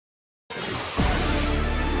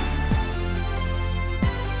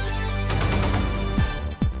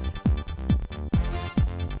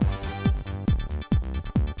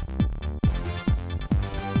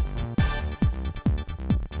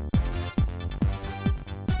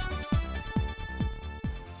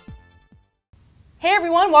Hey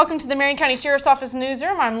everyone, welcome to the Marion County Sheriff's Office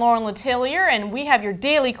Newsroom. I'm Lauren Letellier and we have your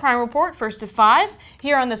daily crime report, first at 5.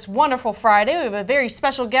 Here on this wonderful Friday, we have a very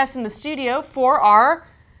special guest in the studio for our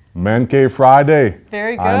Man Cave Friday.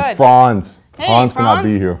 Very good. I'm Franz. Hey, Hans cannot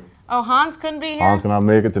be here. Oh, Hans couldn't be here? Hans cannot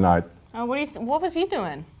make it tonight. Oh, what was he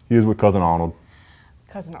doing? He is with Cousin Arnold.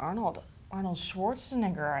 Cousin Arnold. Arnold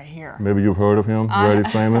Schwarzenegger, I hear. Maybe you've heard of him, very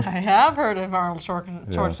famous. I have heard of Arnold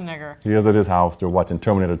Schwarzenegger. He is at his house. They're watching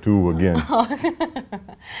Terminator 2 again.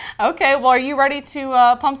 Okay, well, are you ready to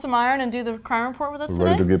pump some iron and do the crime report with us today?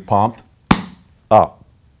 Ready to get pumped up.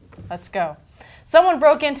 Let's go. Someone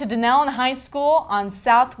broke into Dunnellon High School on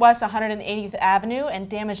Southwest 180th Avenue and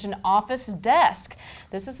damaged an office desk.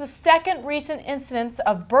 This is the second recent incidence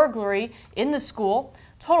of burglary in the school.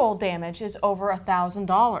 Total damage is over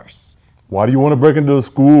 $1,000. Why do you want to break into the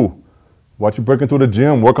school? Why don't you break into the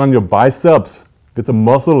gym? Work on your biceps. Get some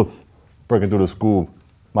muscles. Break into the school.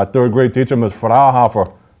 My third grade teacher, Miss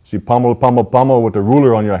Fraudhofer, she pummel with the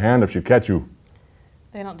ruler on your hand if she catch you.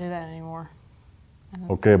 They don't do that anymore.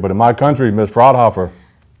 Okay, but in my country, Miss Fraudhofer,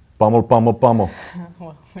 pummel.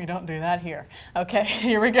 Well, we don't do that here. Okay,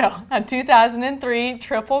 here we go. A 2003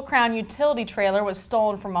 Triple Crown utility trailer was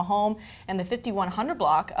stolen from a home in the 5100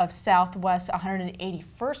 block of Southwest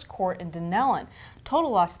 181st Court in Dunnellon. Total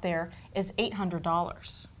loss there is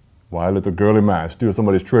 $800. Why let the girly man steal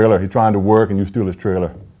somebody's trailer? He's trying to work and you steal his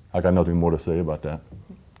trailer. I got nothing more to say about that.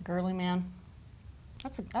 Girly man.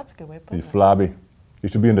 That's a good way of putting it. He's flabby. He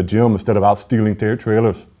should be in the gym instead of out stealing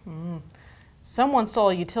trailers. Someone stole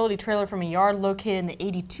a utility trailer from a yard located in the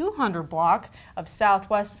 8200 block of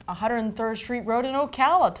Southwest 103rd Street Road in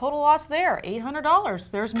Ocala. Total loss there,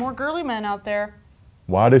 $800. There's more girly men out there.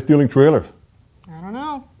 Why are they stealing trailers? I don't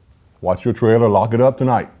know. Watch your trailer, lock it up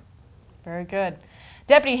tonight. Very good.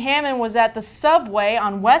 Deputy Hammond was at the subway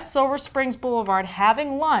on West Silver Springs Blvd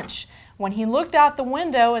having lunch when he looked out the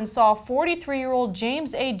window and saw 43-year-old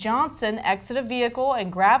James A. Johnson exit a vehicle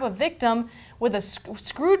and grab a victim with a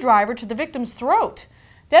screwdriver to the victim's throat.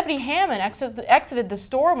 Deputy Hammond exited the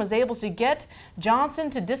store and was able to get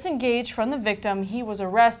Johnson to disengage from the victim. He was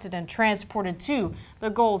arrested and transported to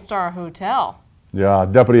the Gold Star Hotel. Yeah,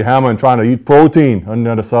 Deputy Hammond trying to eat protein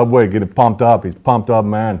under the subway, getting pumped up. He's pumped up,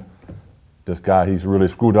 man. This guy, he's really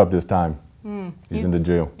screwed up this time. He's in the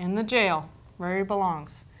jail. In the jail, where he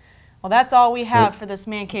belongs. Well, that's all we have for this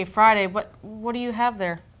Man Cave Friday. What do you have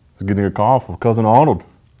there? It's getting a call from Cousin Arnold.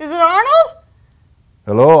 Is it Arnold?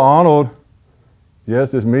 Hello, Arnold.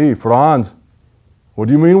 Yes, it's me, Franz. What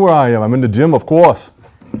do you mean where I am? I'm in the gym, of course.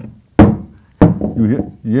 You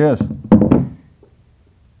hear? Yes.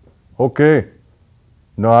 Okay.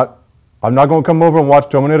 No, I'm not going to come over and watch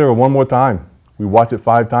Terminator one more time. We watched it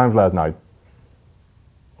 5 times last night.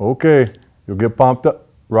 Okay. You'll get pumped up.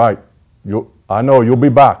 Right. I know, you'll be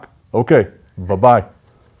back. Okay. Bye-bye.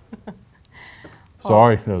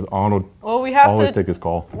 Sorry, it was Arnold. Well, we have always take his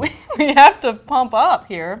call. We have to pump up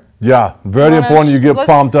here. Yeah, very important you get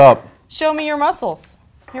pumped up. Show me your muscles.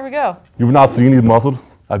 Here we go. You've not seen these muscles?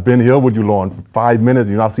 I've been here with you, Lauren, for 5 minutes.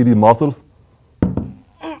 You not see these muscles?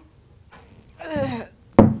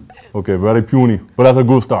 Okay, very puny, but that's a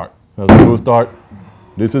good start. That's a good start.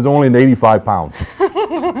 This is only 85 pounds.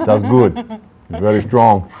 That's good. It's very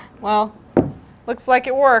strong. Well, looks like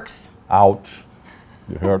it works. Ouch.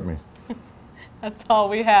 You hurt me. That's all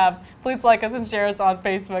we have. Please like us and share us on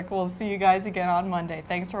Facebook. We'll see you guys again on Monday.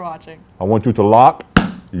 Thanks for watching. I want you to lock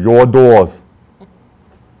your doors.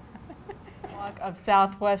 Block of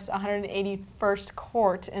Southwest 181st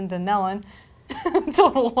Court in Dunnellon.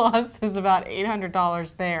 Total loss is about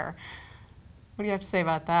 $800 there. What do you have to say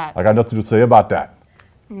about that? I got nothing to say about that.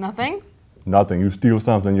 Nothing? Nothing. You steal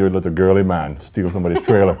something, you're a little girly man. Steal somebody's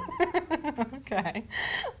trailer. Okay.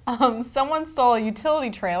 Someone stole a utility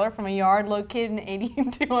trailer from a yard located in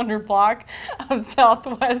 8200 block of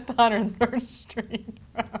Southwest 103rd Street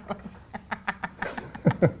Road.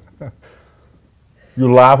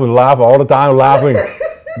 You laugh all the time, laughing.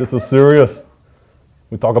 This is serious.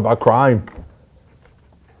 We talk about crime.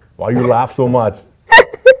 Why you laugh so much?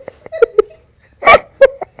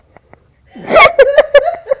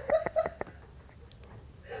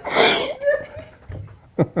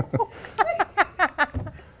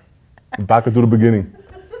 Back to the beginning.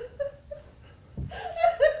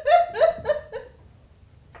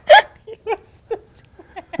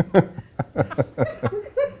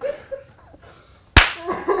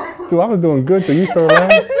 Dude, I was doing good till you started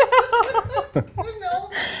laughing.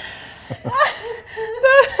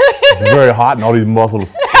 It's very hot and all these muscles.